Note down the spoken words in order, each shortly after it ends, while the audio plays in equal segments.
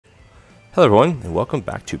Hello everyone, and welcome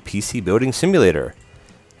back to PC Building Simulator.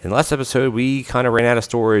 In the last episode, we kind of ran out of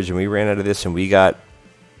storage, and we ran out of this, and we got...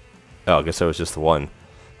 Oh, I guess that was just the one.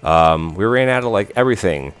 We ran out of, like,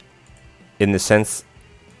 everything. In the sense,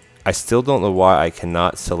 I still don't know why I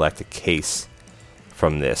cannot select a case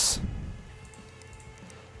from this.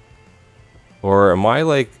 Or am I,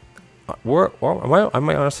 like... am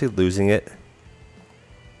I honestly losing it?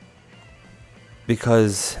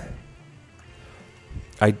 Because...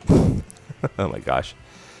 Oh my gosh.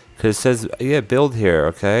 Because it says, yeah, build here,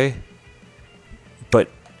 okay? But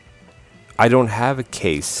I don't have a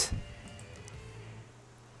case.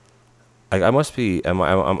 Like, I must be, am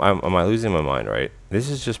I losing my mind, right? This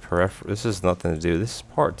is just this is nothing to do. This is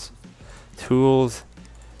parts. Tools,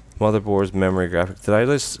 motherboards, memory, graphics. Did I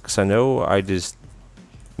just, because I know I just,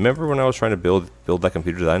 remember when I was trying to build that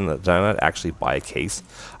computer, did I not actually buy a case?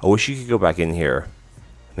 I wish you could go back in here.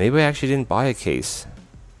 Maybe I actually didn't buy a case.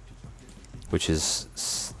 Which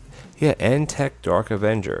is, yeah, N-Tech Dark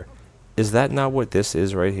Avenger. Is that not what this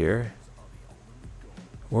is right here?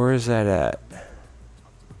 Where is that at?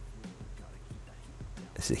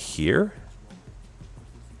 Is it here?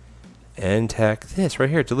 N-Tech, this right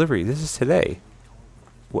here, delivery. This is today.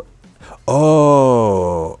 What?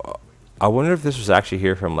 Oh, I wonder if this was actually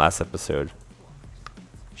here from last episode.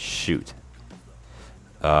 Shoot.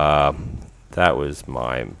 That was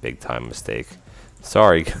my big time mistake.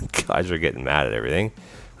 Sorry, guys are getting mad at everything.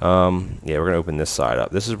 Yeah, we're gonna open this side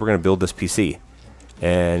up. We're gonna build this PC,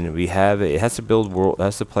 and we have it has to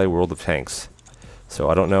play World of Tanks.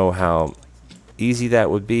 So I don't know how easy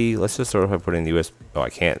that would be. Let's just sort of put in the USB. Oh,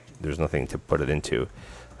 I can't. There's nothing to put it into.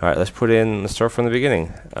 All right, let's start from the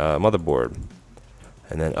beginning. Motherboard,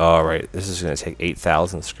 and then this is gonna take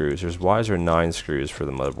 8,000 screws. Why is there 9 screws for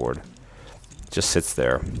the motherboard? It just sits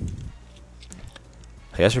there.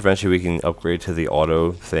 I guess eventually we can upgrade to the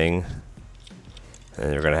auto thing.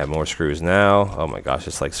 And we're going to have more screws now. Oh my gosh,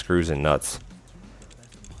 it's like screws and nuts.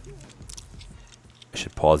 I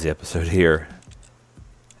should pause the episode here.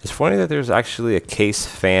 It's funny that there's actually a case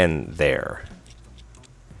fan there.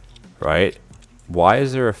 Right? Why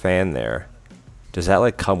is there a fan there? Does that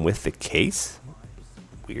like come with the case?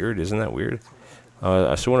 Weird, isn't that weird?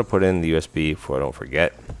 I still want to put in the USB before I don't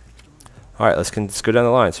forget. Alright, let's go down the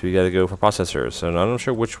line. So we got to go for processors. So I'm not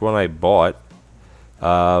sure which one I bought.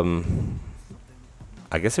 I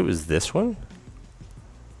guess it was this one?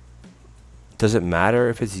 Does it matter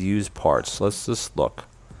if it's used parts? Let's just look.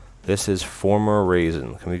 This is former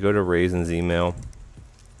Raisin. Can we go to Raisin's email?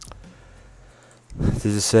 Does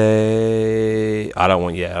it say... I don't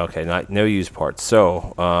want... Yeah, okay. No used parts.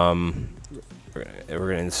 So, we're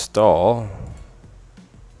going to install...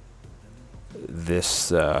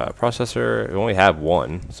 this processor. We only have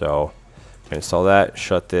one, so we're going to install that,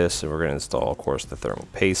 shut this, and we're going to install, of course, the thermal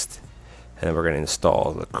paste, and then we're going to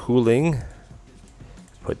install the cooling,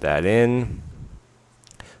 put that in,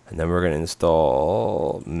 and then we're going to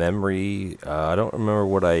install memory. I don't remember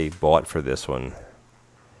what I bought for this one.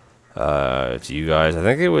 To you guys, I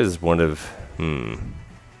think it was one of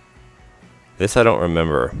this I don't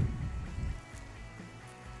remember.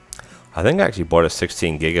 I think I actually bought a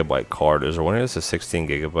 16 gigabyte card. Is there one that's a 16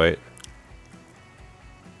 gigabyte?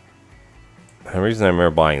 For some reason I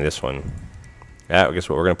remember buying this one. Yeah, guess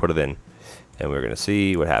what? We're going to put it in. And we're going to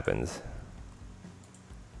see what happens.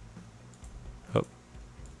 Oh.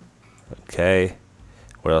 Okay.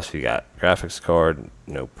 What else we got? Graphics card.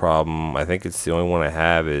 No problem. I think it's the only one I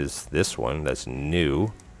have is this one. That's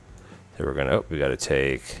new. So we're going to... Oh, we got to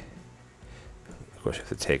take... Of course, you have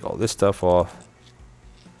to take all this stuff off.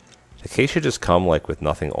 The case should just come like with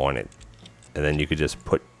nothing on it, and then you could just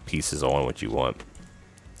put pieces on what you want.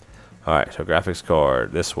 Alright, so graphics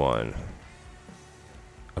card, this one.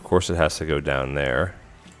 Of course it has to go down there.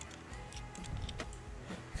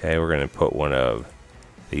 Okay, we're going to put one of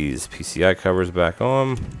these PCI covers back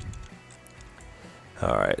on.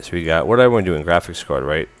 Alright, so we got, what I want to do in graphics card,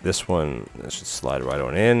 right? This one, this should slide right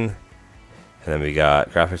on in. And then we got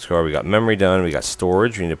graphics card, we got memory done, we got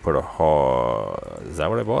storage. We need to put a hard, is that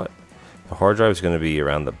what I bought? The hard drive is going to be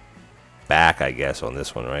around the back, I guess, on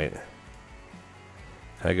this one, right?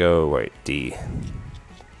 I go, right, D.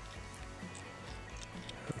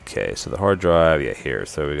 Okay, so the hard drive, yeah, here.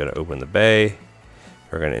 So we're going to open the bay.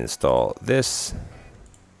 We're going to install this.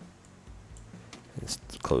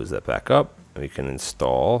 Close that back up. We can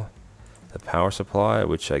install the power supply,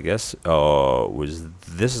 which I guess,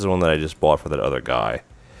 this is the one that I just bought for that other guy.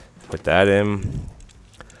 Put that in.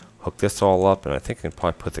 Hook this all up, and I think I can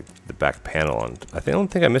probably put the back panel on. I don't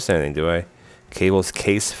think I missed anything, do I? Cables,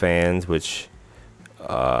 case fans, which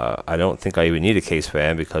I don't think I even need a case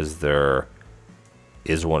fan because they're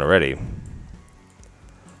is one already. So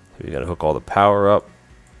we gotta hook all the power up.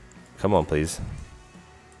 Come on, please.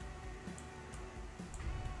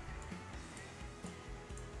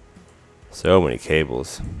 So many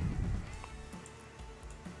cables.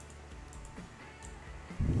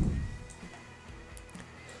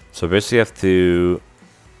 So basically you have to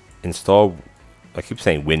install, I keep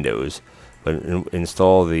saying Windows, but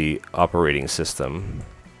install the operating system.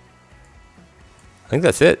 I think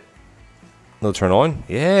that's it. It'll turn on?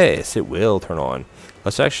 Yes, it will turn on.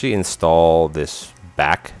 Let's actually install this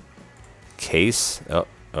back case.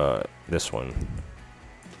 This one.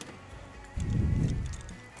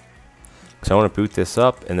 So I want to boot this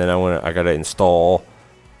up, and then I gotta install.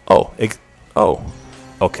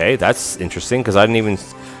 Okay, that's interesting because I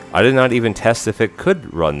did not even test if it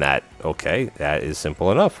could run that. Okay, that is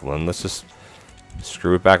simple enough. Well, let's just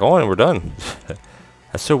screw it back on, and we're done.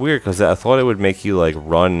 That's so weird because I thought it would make you like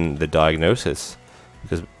run the diagnosis.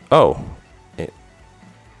 Because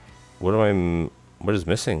what is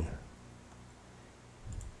missing?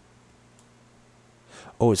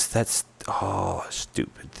 Oh, it's that.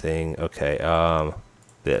 Stupid thing. Okay,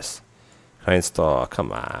 this. Can I install?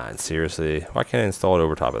 Come on, seriously. Why can't I install it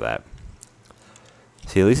over top of that?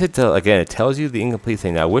 See, at least it tells you the incomplete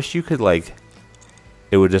thing. Now, I wish you could like,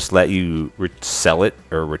 it would just let you sell it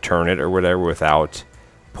or return it or whatever without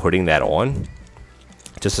putting that on,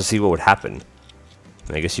 just to see what would happen.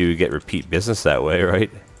 And I guess you would get repeat business that way,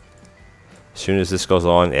 right? As soon as this goes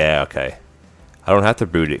on, yeah, okay. I don't have to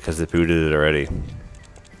boot it because it booted it already.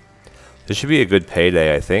 This should be a good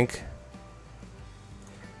payday, I think.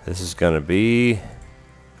 This is gonna be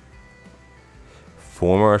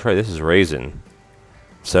former. That's right. This is Raisin.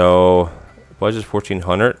 So budget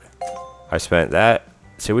 1,400. I spent that.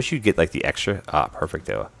 So I wish you'd get like the extra. Perfect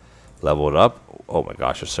though. Level it up. Oh my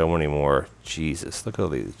gosh, there's so many more. Jesus, look at all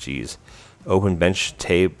these. Jeez. Open bench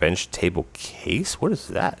table case. What is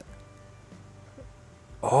that?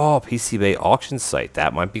 Oh, PCBA auction site.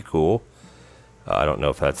 That might be cool. I don't know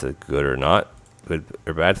if that's a good or not. Good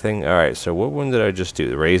or bad thing. All right. So what one did I just do?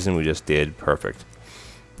 The Raisin we just did. Perfect.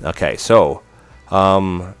 Okay. So,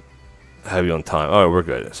 heavy on time. Oh, we're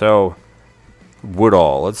good. So,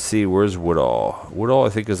 Woodall. Let's see. Where's Woodall? Woodall, I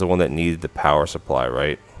think, is the one that needed the power supply,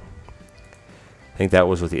 right? I think that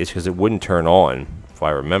was what the issue, because it wouldn't turn on, if I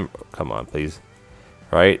remember. Come on, please.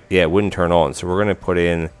 Right? Yeah, it wouldn't turn on. So we're going to put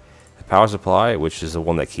in the power supply, which is the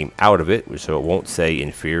one that came out of it, so it won't say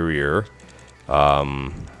inferior.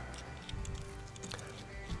 Then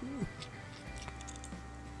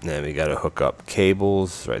we got to hook up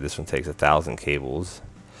cables. Right, this one takes 1,000 cables.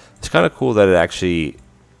 It's kind of cool that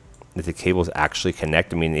that the cables actually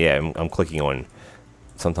connect. I mean, yeah, I'm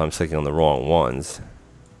sometimes clicking on the wrong ones.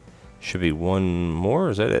 Should be one more,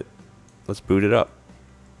 is that it? Let's boot it up.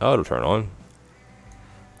 Oh, it'll turn on.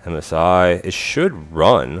 MSI, it should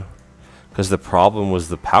run, because the problem was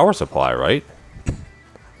the power supply, right?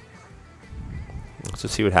 Let's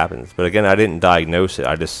just see what happens. But again, I didn't diagnose it,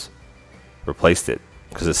 I just replaced it,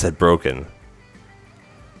 because it said broken.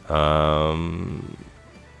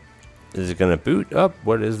 Is it going to boot up?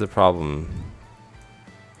 What is the problem?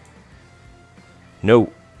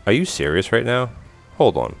 No, are you serious right now?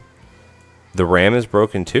 Hold on. The RAM is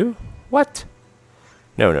broken too? What?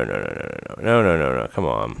 No, come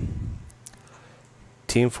on.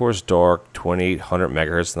 Team Force Dark, 2800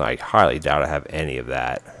 megahertz, and I highly doubt I have any of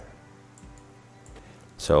that.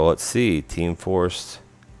 So let's see, Team Force.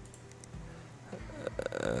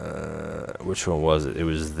 Which one was it? It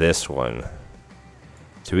was this one.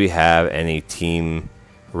 Do we have any Team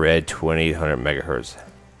Red 2800 megahertz?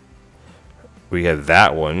 We have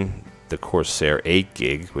that one, the Corsair 8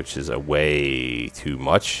 gig, which is a way too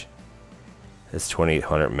much. It's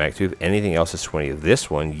 2800 meg. Do we have anything else that's 20? This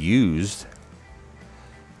one used.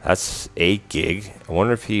 That's 8 gig. I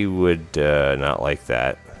wonder if he would not like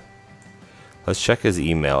that. Let's check his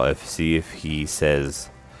email. See if he says.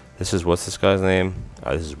 This is, what's this guy's name?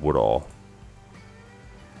 This is Woodall.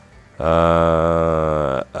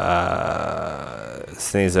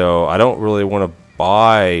 Sneezo, I don't really want to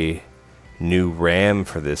buy new RAM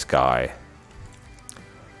for this guy.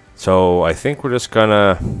 So I think we're just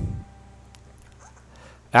gonna.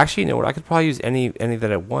 Actually, you know what? I could probably use any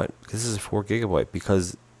that I want. This is a 4 gigabyte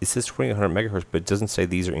because it says 2800 megahertz, but it doesn't say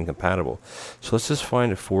these are incompatible. So let's just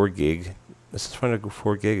find a 4 gig. Let's just find a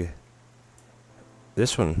 4 gig.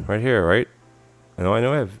 This one right here, right? I know I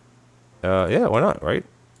have. Yeah, why not, right?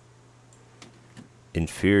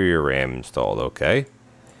 Inferior RAM installed, okay.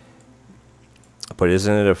 But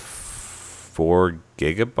isn't it a 4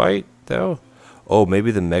 gigabyte though? Oh,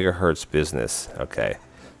 maybe the megahertz business. Okay.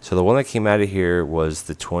 So the one that came out of here was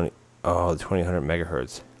the 20. Oh, 2000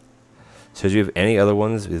 megahertz. So do you have any other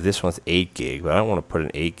ones? This one's 8 gig, but I don't want to put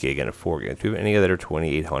an 8 gig and a 4 gig. Do you have any other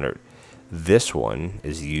 2800? This one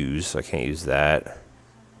is used, so I can't use that.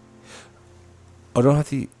 Oh, I don't have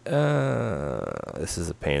to. This is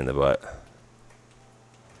a pain in the butt.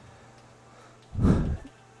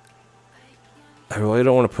 I really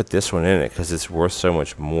don't want to put this one in it because it's worth so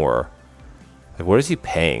much more. Like, what is he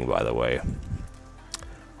paying, by the way?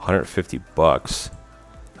 150 bucks.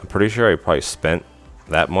 I'm pretty sure I probably spent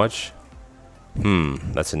that much.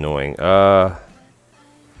 That's annoying.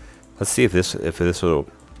 Let's see if this will.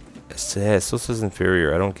 It still says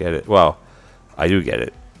inferior. I don't get it. Well, I do get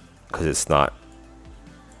it because it's not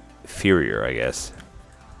inferior, I guess.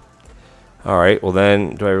 All right. Well,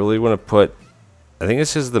 then, do I really want to put? I think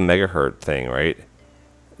this is the megahertz thing, right?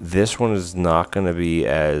 This one is not going to be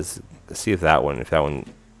as. Let's see if that one.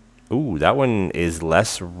 Ooh, that one is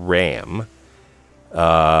less RAM.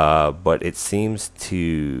 But it seems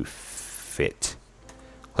to fit.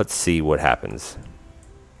 Let's see what happens.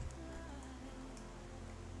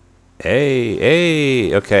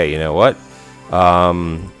 Hey, okay, you know what?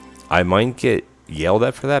 I might get yelled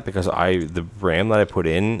at for that because the RAM that I put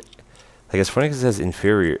in, like, it's funny because it says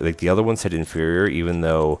inferior. Like, the other one said inferior, even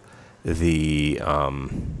though it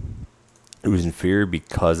was inferior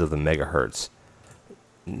because of the megahertz,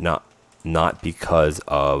 not because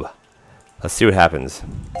of. Let's see what happens.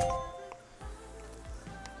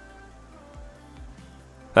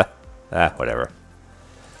 Whatever.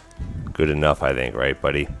 Good enough, I think, right,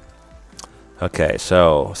 buddy? Okay,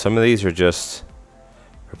 so some of these are just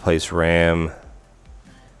replace RAM,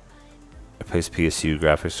 replace PSU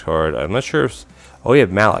graphics card. I'm not sure if. Oh, yeah,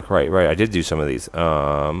 Malik. Right. I did do some of these.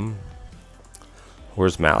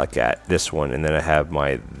 Where's Malik at? This one, and then I have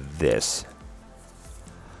this.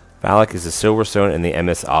 Malik is the Silverstone and the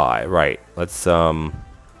MSI. Right. Let's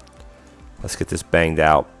get this banged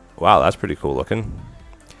out. Wow, that's pretty cool looking.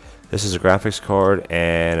 This is a graphics card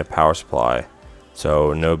and a power supply,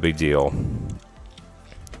 so no big deal.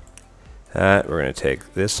 We're gonna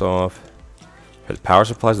take this off. The power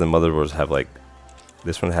supplies and the motherboards have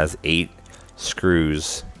this one has 8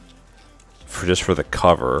 screws just for the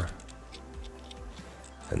cover,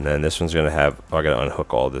 and then this one's gonna have. Oh, I gotta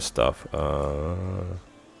unhook all this stuff.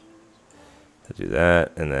 Do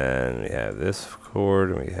that, and then we have this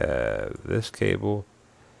cord, and we have this cable.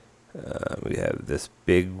 We have this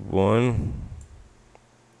big one.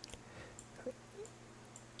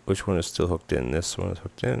 Which one is still hooked in? This one is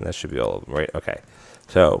hooked in. That should be all of them, right? Okay.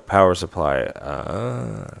 So power supply.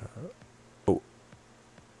 Oh,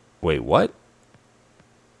 wait, what?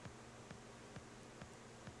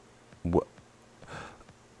 What?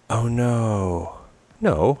 Oh no,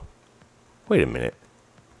 no. Wait a minute.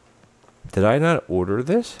 Did I not order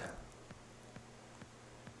this?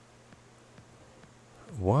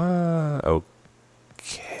 What? Okay.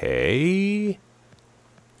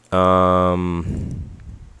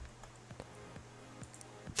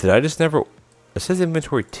 Did I just never... It says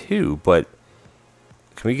inventory 2, but...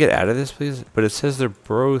 Can we get out of this, please? But it says they're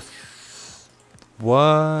both...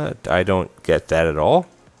 What? I don't get that at all.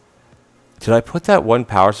 Did I put that one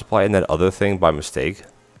power supply in that other thing by mistake?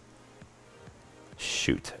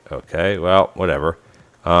 Shoot. Okay, well, whatever.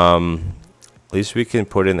 At least we can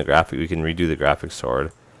put in the graphic. We can redo the graphics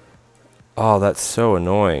card. Oh, that's so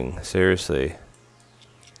annoying. Seriously.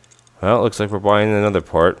 Well, it looks like we're buying another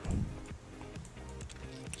part.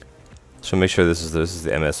 So make sure this is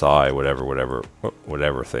the MSI,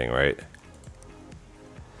 whatever thing, right?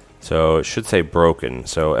 So it should say broken.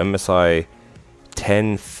 So MSI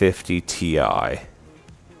 1050 Ti.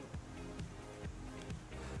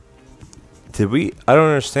 Did we? I don't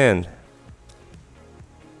understand.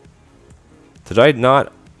 Did I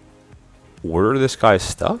not order this guy's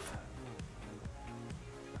stuff?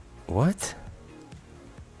 What?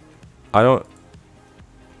 I don't...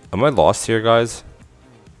 Am I lost here, guys?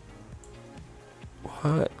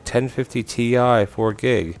 What? 1050 Ti 4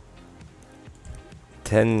 gig.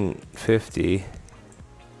 1050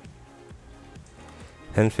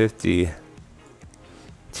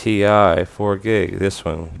 Ti 4 gig. This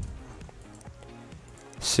one.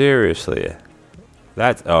 Seriously.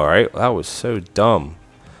 That's alright. That was so dumb.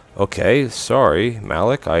 Okay, sorry,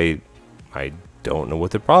 Malik. I don't know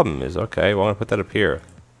what the problem is. Okay, well, I'm gonna put that up here.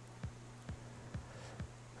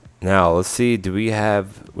 Now, let's see. Do we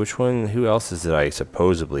have... Which one? Who else did I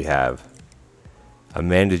supposedly have?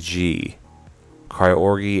 Amanda G.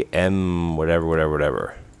 Cryorgy M...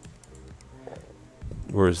 Whatever.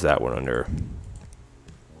 Where's that one under?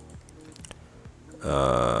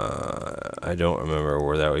 I don't remember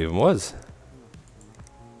where that even was.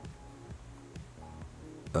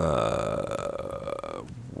 Whoa,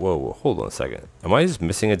 hold on a second. Am I just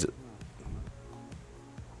missing a...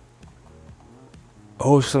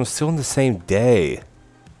 Oh, so I'm still in the same day.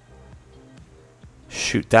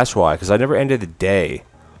 Shoot, that's why, because I never ended the day.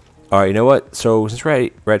 Alright, you know what? So, since we're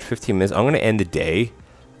at 15 minutes, I'm going to end the day.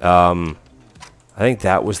 I think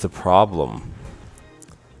that was the problem.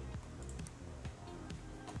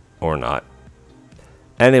 Or not.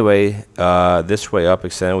 Anyway, this way up,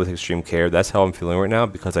 extended with extreme care. That's how I'm feeling right now,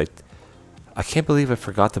 because I can't believe I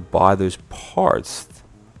forgot to buy those parts.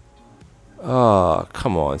 Oh,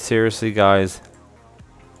 come on. Seriously, guys?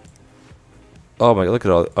 Oh my, look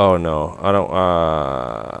at all... Oh no, I don't...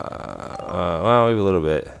 well, maybe a little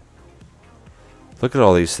bit. Look at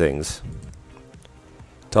all these things.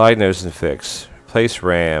 Diagnose and fix. Replace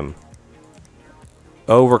RAM.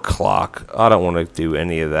 Overclock. I don't want to do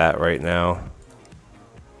any of that right now.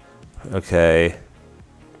 Okay.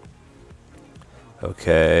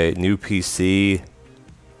 Okay, new PC.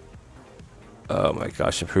 Oh my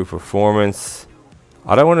gosh, improve performance.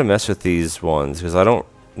 I don't want to mess with these ones because I don't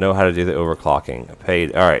know how to do the overclocking. I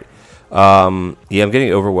paid. All right. Yeah, I'm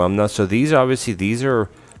getting overwhelmed now. So these obviously these are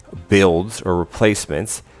builds or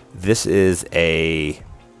replacements. This is a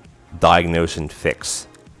diagnose and fix.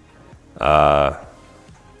 Do I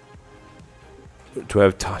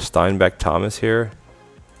have Steinbeck Thomas here?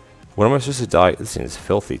 What am I supposed to This thing is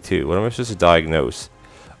filthy too. What am I supposed to diagnose?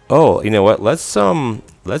 Oh, you know what? Let's run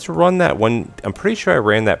that one. I'm pretty sure I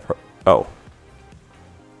ran that. Oh.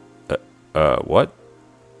 What?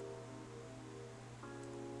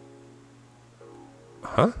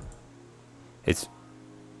 Huh? It's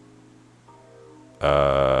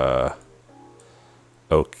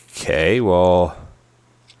okay, well,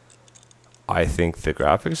 I think the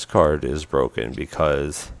graphics card is broken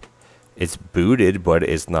because it's booted but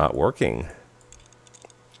it's not working.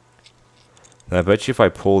 And I bet you if I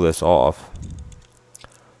pull this off,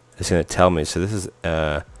 it's going to tell me. So this is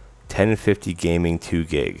 1050 gaming 2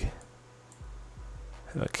 gig.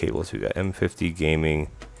 Cables, we got M50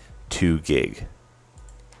 gaming 2 gig.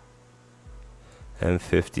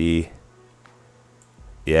 M50.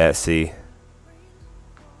 Yeah, see.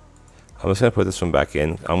 I'm just gonna put this one back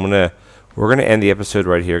in. We're gonna end the episode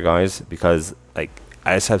right here, guys, because like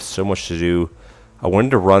I just have so much to do. I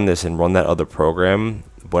wanted to run this and run that other program,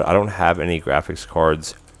 but I don't have any graphics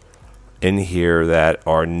cards in here that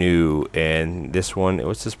are new. And this one,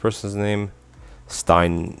 what's this person's name?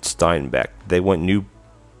 Steinbeck. They want new.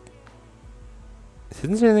 It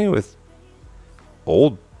didn't say anything with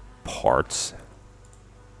old parts.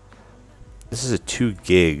 This is a 2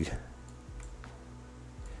 gig.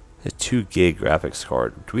 A 2 gig graphics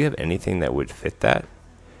card. Do we have anything that would fit that?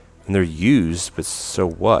 And they're used, but so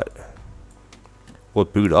what? Will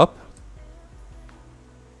it boot up?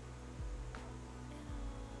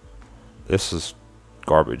 This is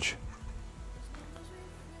garbage.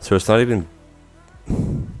 So it's not even...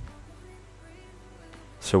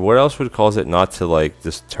 So what else would cause it not to like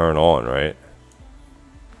just turn on, right?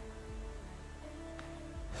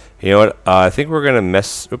 You know what? I think we're gonna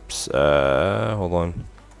mess. Oops. Hold on.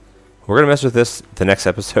 We're gonna mess with this the next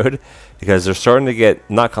episode because they're starting to get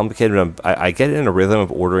not complicated. I get in a rhythm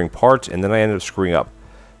of ordering parts, and then I end up screwing up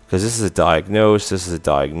because this is a diagnose. This is a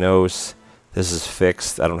diagnose. This is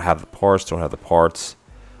fixed. I don't have the parts. Don't have the parts.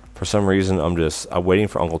 For some reason, I'm waiting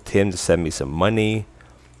for Uncle Tim to send me some money.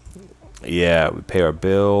 Yeah, we pay our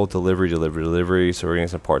bill. Delivery. So we're getting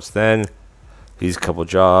some parts then. These couple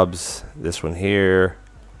jobs. This one here.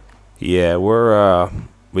 Yeah,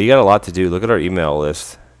 we got a lot to do. Look at our email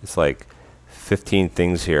list. It's like 15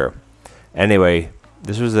 things here. Anyway,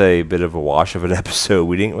 this was a bit of a wash of an episode.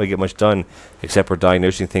 We didn't really get much done except for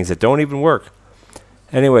diagnosing things that don't even work.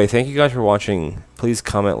 Anyway, thank you guys for watching. Please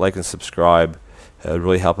comment, like, and subscribe. It would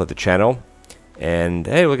really help out the channel. And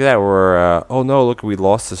hey, look at that. Oh no, look, we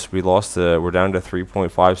lost this. We're down to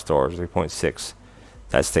 3.5 stars, 3.6.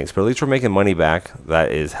 That stinks. But at least we're making money back.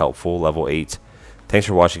 That is helpful. Level 8. Thanks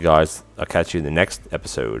for watching, guys. I'll catch you in the next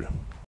episode.